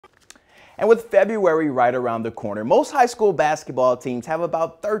And with February right around the corner, most high school basketball teams have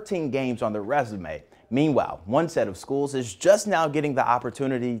about 13 games on their resume. Meanwhile, one set of schools is just now getting the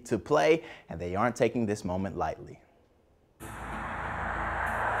opportunity to play, and they aren't taking this moment lightly.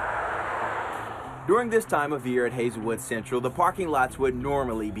 During this time of year at Hazelwood Central, the parking lots would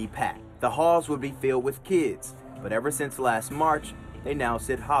normally be packed. The halls would be filled with kids, but ever since last March, they now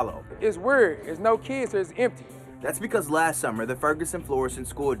sit hollow. It's weird. There's no kids, it's empty. That's because last summer, the Hazelwood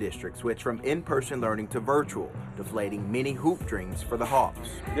School District switched from in-person learning to virtual, deflating many hoop dreams for the Hawks.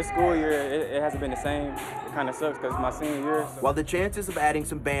 This school year, it hasn't been the same. It kind of sucks because it's my senior year. So. While the chances of adding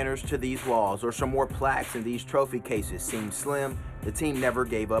some banners to these walls or some more plaques in these trophy cases seem slim, the team never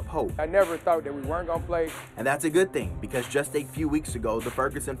gave up hope. I never thought that we weren't going to play. And that's a good thing, because just a few weeks ago, the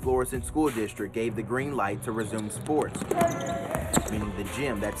Hazelwood School District gave the green light to resume sports, meaning the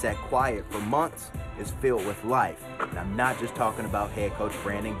gym that sat quiet for months is filled with life. And I'm not just talking about head coach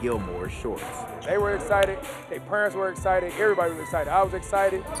Brandon Gilmore's shorts. They were excited, their parents were excited, everybody was excited. I was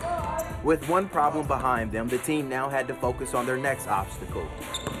excited. With one problem behind them, the team now had to focus on their next obstacle,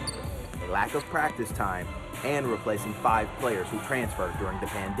 a lack of practice time and replacing 5 players who transferred during the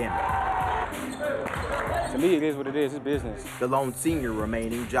pandemic. To me, it is what it is. It's business. The lone senior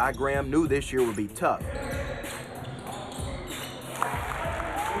remaining, Ja Graham, knew this year would be tough.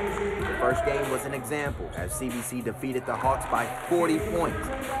 The first game was an example as CBC defeated the Hawks by 40 points.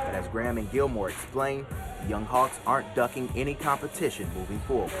 But as Graham and Gilmore explained, the young Hawks aren't ducking any competition moving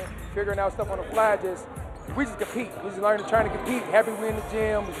forward. Figuring out stuff on the fly, we just compete. We just learn trying to compete. Happy we're in the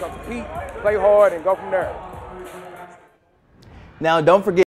gym, we're going to compete, play hard, and go from there. Now, don't forget